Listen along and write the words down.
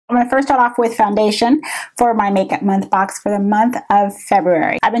I'm going to first start off with foundation for my Makeup Month box for the month of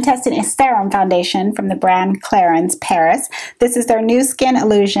February. I've been testing a serum foundation from the brand Clarins Paris. This is their new Skin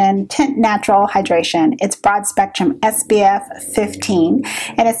Illusion Tint Natural Hydration. It's broad spectrum SPF 15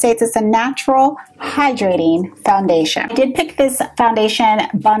 and it states it's a natural hydrating foundation. I did pick this foundation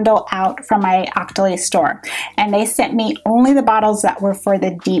bundle out from my Octoly store and they sent me only the bottles that were for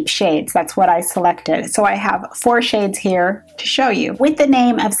the deep shades. That's what I selected. So I have 4 shades here to show you. With the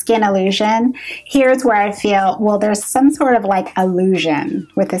name of Skin Illusion, here's where I feel, well, there's some sort of like illusion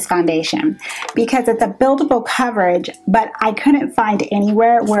with this foundation because it's a buildable coverage, but I couldn't find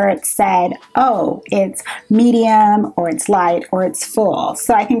anywhere where it said, oh, it's medium or it's light or it's full.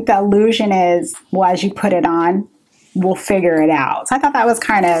 So I think the illusion is, well, as you put it on, we'll figure it out. So I thought that was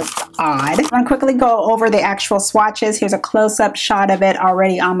kind of odd. I'm going to quickly go over the actual swatches. Here's a close-up shot of it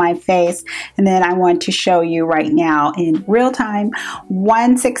already on my face. And then I want to show you right now in real time.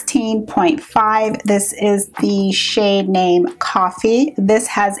 116.5. This is the shade name Coffee. This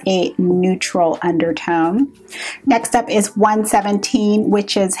has a neutral undertone. Next up is 117,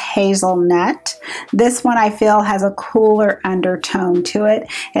 which is Hazelnut. This one I feel has a cooler undertone to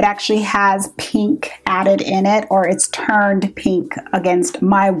it. It actually has pink added in it, or it's turned pink against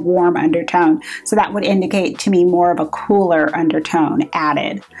my warm undertone. So that would indicate to me more of a cooler undertone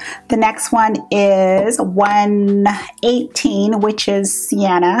added. The next one is 118, which is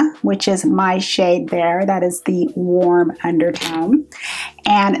Sienna, which is my shade there. That is the warm undertone.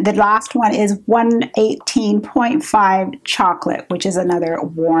 And the last one is 118.5 Chocolate, which is another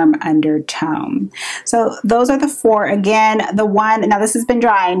warm undertone. So those are the 4. Again, the one, now this has been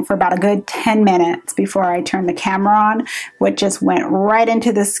drying for about a good 10 minutes before I turned the camera on, which just went right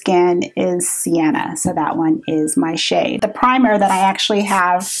into the skin, is Sienna. So that one is my shade. The primer that I actually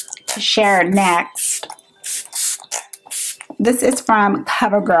have to share next, this is from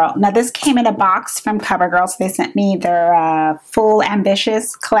CoverGirl. Now this came in a box from CoverGirl, so they sent me their full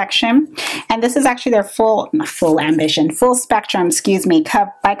ambitious collection. And this is actually their full spectrum, excuse me,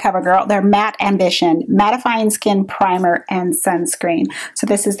 by CoverGirl. Their matte ambition, mattifying skin primer and sunscreen. So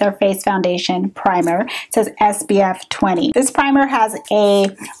this is their face foundation primer. It says SPF 20. This primer has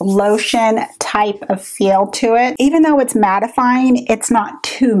a lotion type of feel to it. Even though it's mattifying, it's not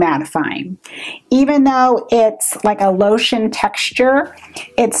too mattifying. Even though it's like a lotion texture,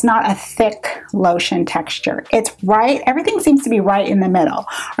 it's not a thick lotion texture. It's right, everything seems to be right in the middle,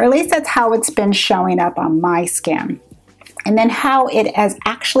 or at least that's how it's been showing up on my skin. And then how it has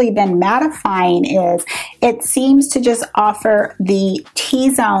actually been mattifying is it seems to just offer the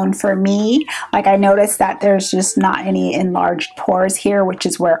T-zone for me. Like I noticed that there's just not any enlarged pores here, which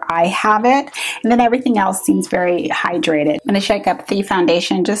is where I have it. And then everything else seems very hydrated. I'm going to shake up the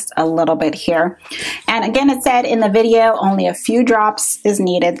foundation just a little bit here. And again, it said in the video only a few drops is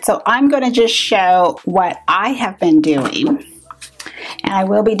needed. So I'm going to just show what I have been doing. And I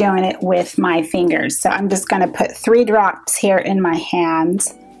will be doing it with my fingers. So I'm just going to put 3 drops here in my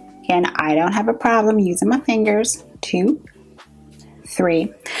hands. Again, I don't have a problem using my fingers. 2,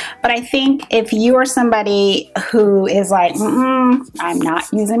 3. But I think if you are somebody who is like, I'm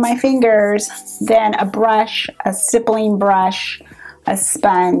not using my fingers, then a brush, a stippling brush, a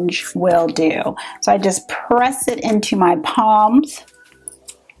sponge will do. So I just press it into my palms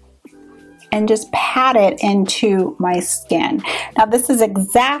and just pat it into my skin. Now this is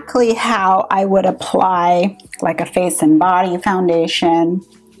exactly how I would apply like a face and body foundation,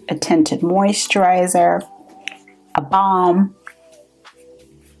 a tinted moisturizer, a balm.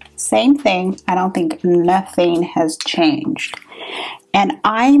 Same thing. I don't think nothing has changed. And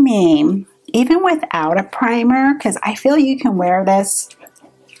I mean, even without a primer, because I feel you can wear this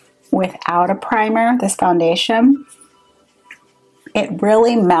without a primer, this foundation. It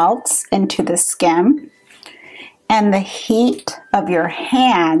really melts into the skin, and the heat of your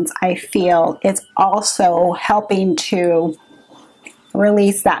hands, I feel, is also helping to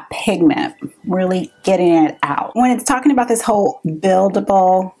release that pigment, really getting it out. When it's talking about this whole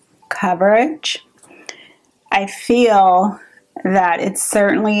buildable coverage, I feel that it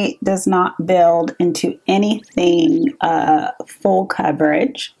certainly does not build into anything full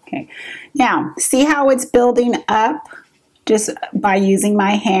coverage. Okay, now see how it's building up? Just by using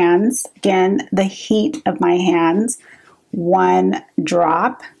my hands. Again, the heat of my hands, 1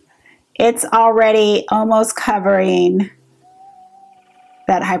 drop. It's already almost covering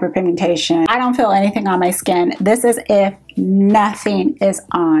that hyperpigmentation. I don't feel anything on my skin. This is if nothing is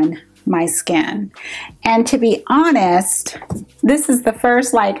on my skin. And to be honest, this is the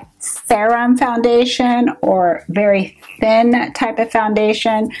first like serum foundation or very thin type of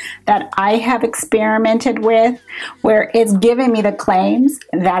foundation that I have experimented with where it's giving me the claims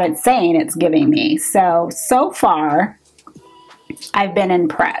that it's saying it's giving me. So far, I've been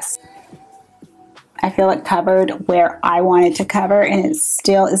impressed. I feel it covered where I want it to cover, and it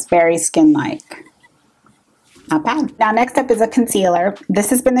still is very skin-like. Not bad. Now next up is a concealer. This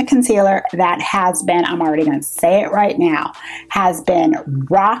has been the concealer that has been, I'm already going to say it right now, has been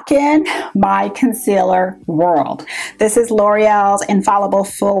rocking my concealer world. This is L'Oreal's Infallible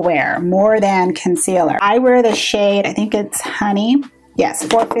Full Wear More Than Concealer. I wear the shade, I think it's Honey. Yes,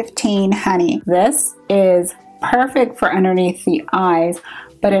 415 Honey. This is perfect for underneath the eyes,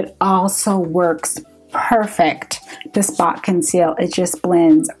 but it also works perfect to spot conceal. It just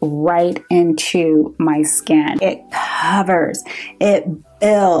blends right into my skin. It covers, it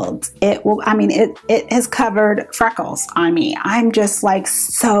builds, it will, I mean, it has covered freckles on me. I'm just like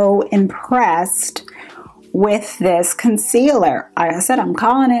so impressed with this concealer. Like I said, I'm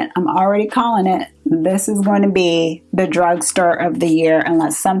calling it. I'm already calling it. This is going to be the drugstore of the year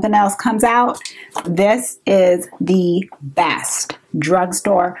unless something else comes out. This is the best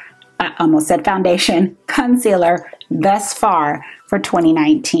drugstore, I almost said foundation, concealer thus far for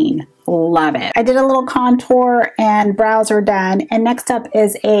 2019. Love it. I did a little contour and brows are done. And next up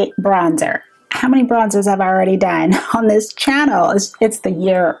is a bronzer. How many bronzers have I already done on this channel? It's the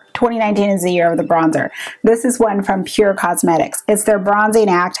year, 2019 is the year of the bronzer. This is one from Pure Cosmetics. It's their Bronzing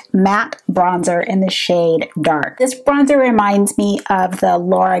Act Matte Bronzer in the shade Dark. This bronzer reminds me of the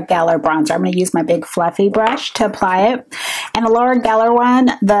Laura Geller bronzer. I'm going to use my big fluffy brush to apply it. And the Laura Geller one,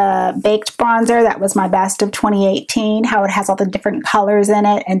 the baked bronzer, that was my best of 2018, how it has all the different colors in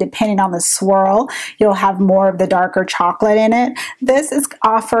it, and depending on the swirl, you'll have more of the darker chocolate in it. This is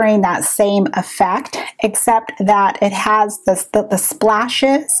offering that same effect, except that it has the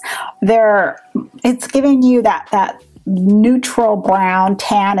splashes. It's giving you that neutral brown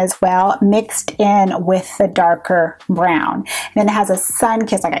tan as well, mixed in with the darker brown. And then it has a sun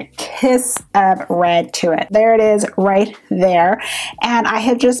kiss, like a kiss of red to it. There it is right there. And I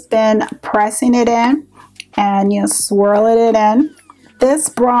have just been pressing it in and, you know, swirling it in. This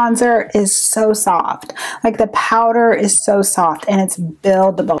bronzer is so soft. Like the powder is so soft and it's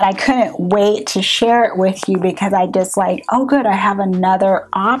buildable. I couldn't wait to share it with you because I just like, oh good, I have another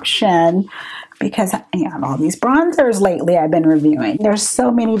option because I have all these bronzers lately I've been reviewing. There's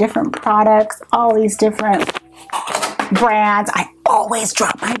so many different products, all these different brands. I always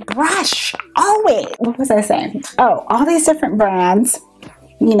drop my brush, always. What was I saying? Oh, all these different brands,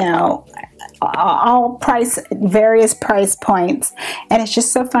 you know, all various price points, and it's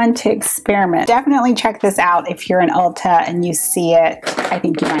just so fun to experiment. Definitely check this out if you're in Ulta and you see it. I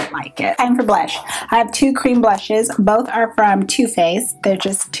think you might like it. Time for blush. I have two cream blushes. Both are from Too Faced. They're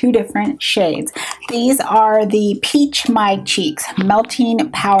just two different shades. These are the Peach My Cheeks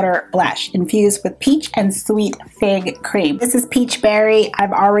Melting Powder Blush infused with peach and sweet fig cream. This is Peach Berry.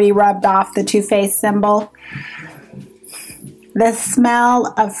 I've already rubbed off the Too Faced symbol. The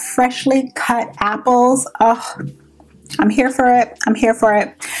smell of freshly cut apples, oh, I'm here for it. I'm here for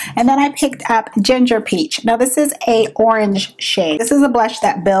it. And then I picked up Ginger Peach. Now this is a orange shade. This is a blush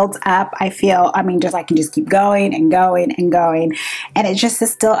that builds up. I feel, I mean, I can just keep going and going and going. And it just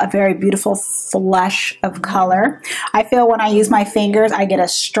is still a very beautiful flush of color. I feel when I use my fingers, I get a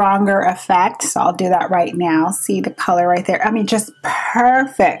stronger effect. So I'll do that right now. See the color right there? I mean, just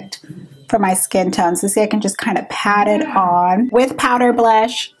perfect for my skin tone. So see, I can just kind of pat it on with powder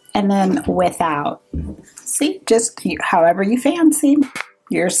blush and then without. See, just however you fancy.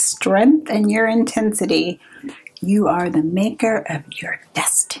 Your strength and your intensity. You are the maker of your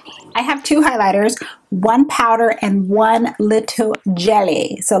destiny. I have two highlighters, one powder and one little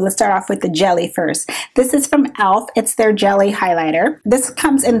jelly. So let's start off with the jelly first. This is from E.L.F. It's their jelly highlighter. This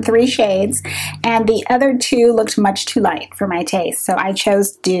comes in 3 shades and the other 2 looked much too light for my taste. So I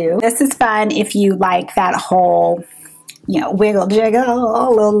chose Dew. This is fun if you like that whole, you know, wiggle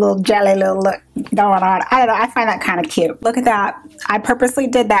jiggle, little jelly little look going on. I don't know, I find that kind of cute. Look at that. I purposely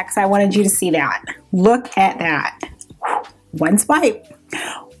did that because I wanted you to see that. Look at that. One swipe,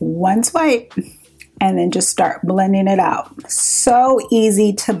 and then just start blending it out. So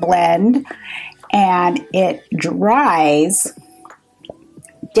easy to blend, and it dries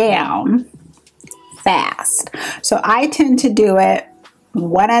down fast. So I tend to do it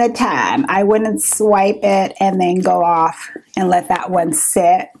one at a time. I wouldn't swipe it and then go off and let that one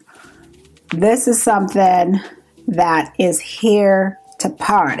sit. This is something that is here to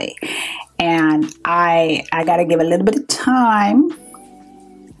party, and I got to give a little bit of time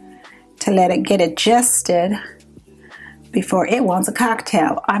to let it get adjusted before it wants a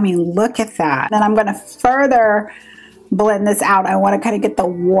cocktail. I mean, look at that. Then I'm going to further blend this out. I want to kind of get the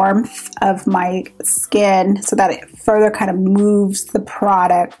warmth of my skin so that it further kind of moves the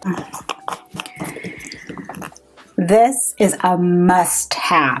product. This is a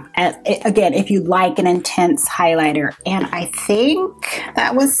must-have. Again, if you like an intense highlighter, and I think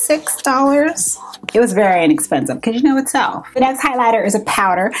that was $6. It was very inexpensive because you know itself. The next highlighter is a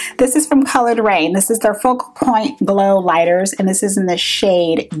powder. This is from Raine. This is their Focal Point Glow Lighters, and this is in the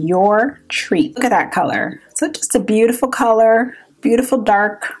shade Your Treat. Look at that color. So just a beautiful color, beautiful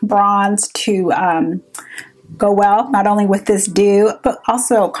dark bronze to go well not only with this dew but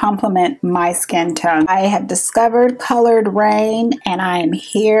also complement my skin tone. I have discovered Raine and I am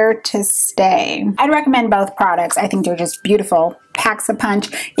here to stay. I'd recommend both products. I think they're just beautiful. Packs a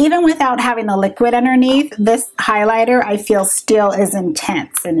punch. Even without having the liquid underneath, this highlighter I feel still is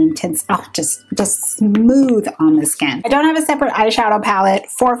intense. Oh, just smooth on the skin. I don't have a separate eyeshadow palette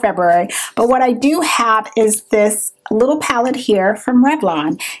for February, but what I do have is this little palette here from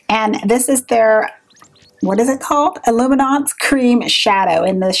Revlon, and this is their, what is it called? Illuminance Cream Shadow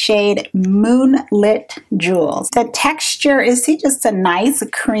in the shade Moonlit Jewels. The texture is, see, just a nice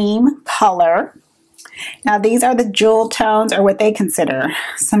cream color. Now these are the jewel tones, or what they consider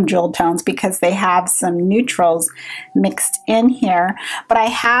some jewel tones, because they have some neutrals mixed in here. But I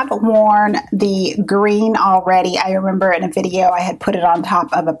have worn the green already. I remember in a video I had put it on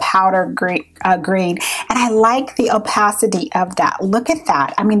top of a powder green, and I like the opacity of that. Look at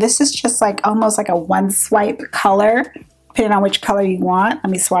that. I mean, this is just like almost like a one swipe color, depending on which color you want. Let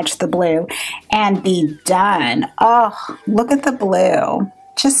me swatch the blue and be done. Oh, look at the blue.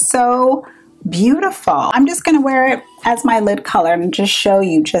 Just so beautiful. I'm just going to wear it as my lid color and just show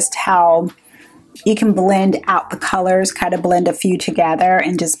you just how you can blend out the colors, kind of blend a few together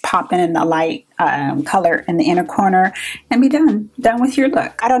and just pop in a light color in the inner corner and be done with your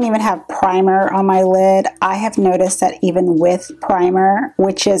look. I don't even have primer on my lid. I have noticed that even with primer,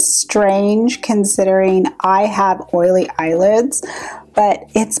 which is strange considering I have oily eyelids, but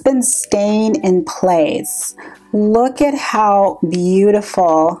it's been staying in place. Look at how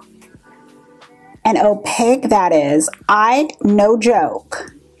beautiful and opaque that is. No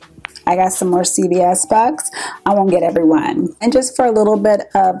joke, I got some more CVS bucks. I won't get every one. And just for a little bit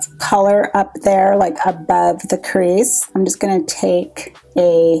of color up there, like above the crease, I'm just gonna take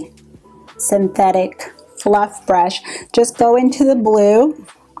a synthetic fluff brush, just go into the blue.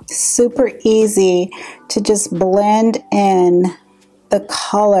 Super easy to just blend in the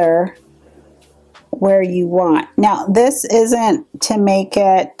color where you want. Now this isn't to make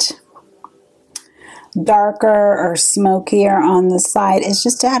it darker or smokier on the side. It's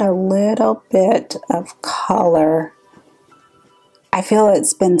just to add a little bit of color. I feel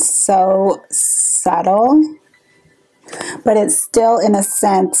it's been so subtle, but it still in a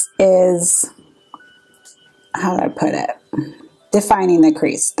sense is, how do I put it, defining the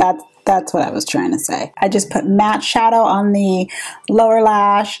crease. That's what I was trying to say. I just put matte shadow on the lower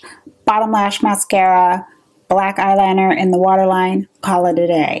lash, bottom lash mascara, black eyeliner in the waterline, call it a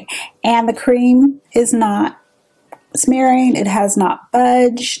day. And the cream is not smearing, it has not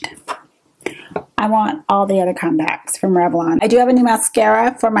budged. I want all the other comebacks from Revlon. I do have a new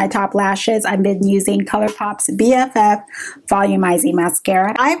mascara for my top lashes. I've been using ColourPop's BFF Volumizing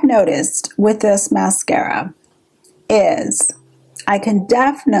Mascara. I've noticed with this mascara is I can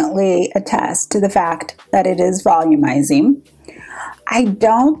definitely attest to the fact that it is volumizing. I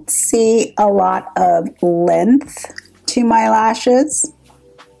don't see a lot of length to my lashes.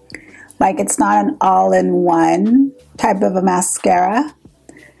 Like, it's not an all-in-one type of a mascara.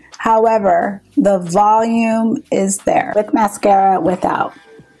 However, the volume is there with mascara, without.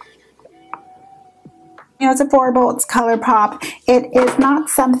 You know, it's affordable, it's ColourPop. It is not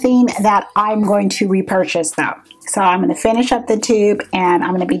something that I'm going to repurchase though. So I'm going to finish up the tube and I'm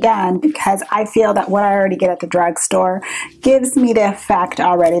going to be done, because I feel that what I already get at the drugstore gives me the effect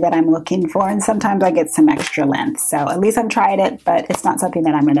already that I'm looking for. And sometimes I get some extra length. So at least I've tried it, but it's not something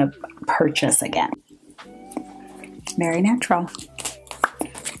that I'm going to purchase again. Very natural.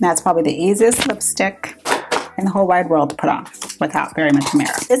 That's probably the easiest lipstick in the whole wide world to put on without very much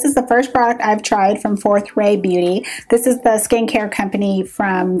makeup. This is the first product I've tried from Fourth Ray Beauty. This is the skincare company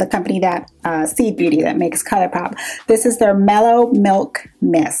from the company that Seed Beauty that makes ColourPop. This is their Mellow Milk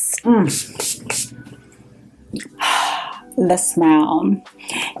Mist. The smell.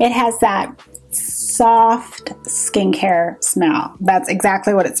 It has that soft skincare smell. That's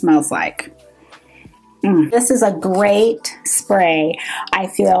exactly what it smells like. This is a great spray, I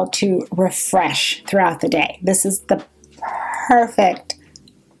feel, to refresh throughout the day. This is the perfect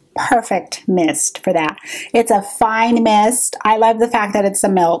perfect mist for that. It's a fine mist. I love the fact that it's a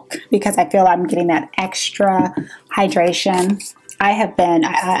milk because I feel I'm getting that extra hydration.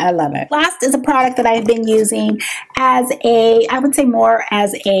 I love it. Last is a product that I've been using as I would say more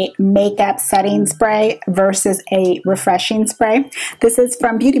as a makeup setting spray versus a refreshing spray. This is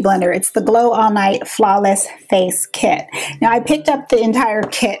from BeautyBlender. It's the Glow All Night Flawless Face Kit. Now I picked up the entire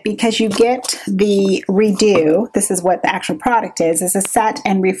kit because you get the redo. This is what the actual product is. It's a set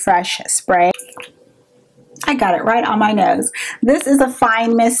and refresh spray. I got it right on my nose. This is a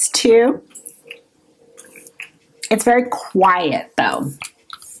fine mist too. It's very quiet though.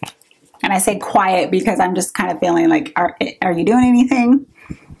 And I say quiet because I'm just kind of feeling like, are you doing anything?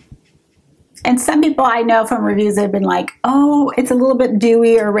 And some people I know from reviews have been like, oh, it's a little bit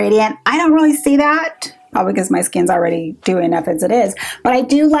dewy or radiant. I don't really see that, probably because my skin's already dewy enough as it is. But I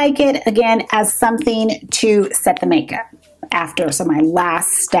do like it, again, as something to set the makeup after, so my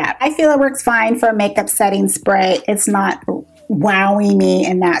last step. I feel it works fine for a makeup setting spray. It's not wowing me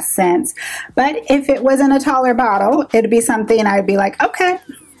in that sense. But if it was in a taller bottle, it'd be something I'd be like, okay,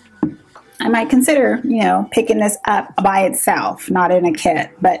 I might consider, you know, picking this up by itself, not in a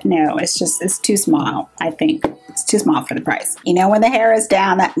kit. But no, it's too small, I think. It's too small for the price. You know, when the hair is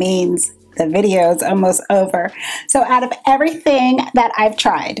down, that means the video is almost over. So out of everything that I've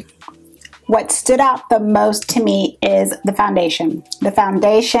tried, what stood out the most to me is the foundation. The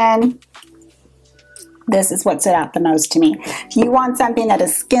foundation, this is what stood out the most to me. If you want something that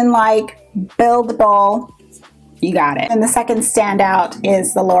is skin-like, buildable, you got it. And the second standout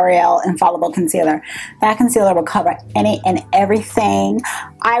is the L'Oreal Infallible Concealer. That concealer will cover any and everything.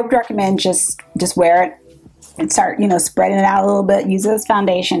 I would recommend just wear it and start, you know, spreading it out a little bit. Use it as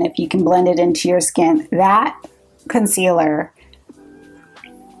foundation if you can blend it into your skin. That concealer,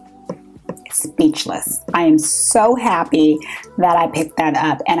 speechless. I am so happy that I picked that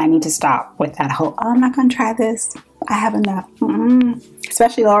up, and I need to stop with that whole, oh, I'm not going to try this. I have enough.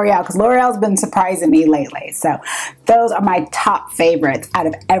 Especially L'Oreal, because L'Oreal's been surprising me lately. So those are my top favorites out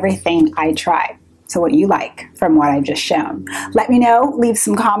of everything I tried. So what you like from what I've just shown. Let me know, leave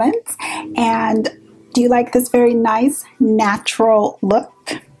some comments. And do you like this very nice natural look?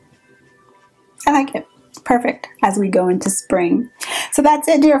 I like it. Perfect as we go into spring. So that's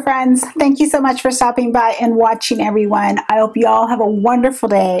it, dear friends. Thank you so much for stopping by and watching, everyone. I hope you all have a wonderful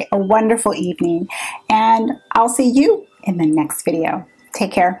day, a wonderful evening, and I'll see you in the next video.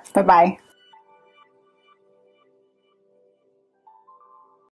 Take care. Bye-bye.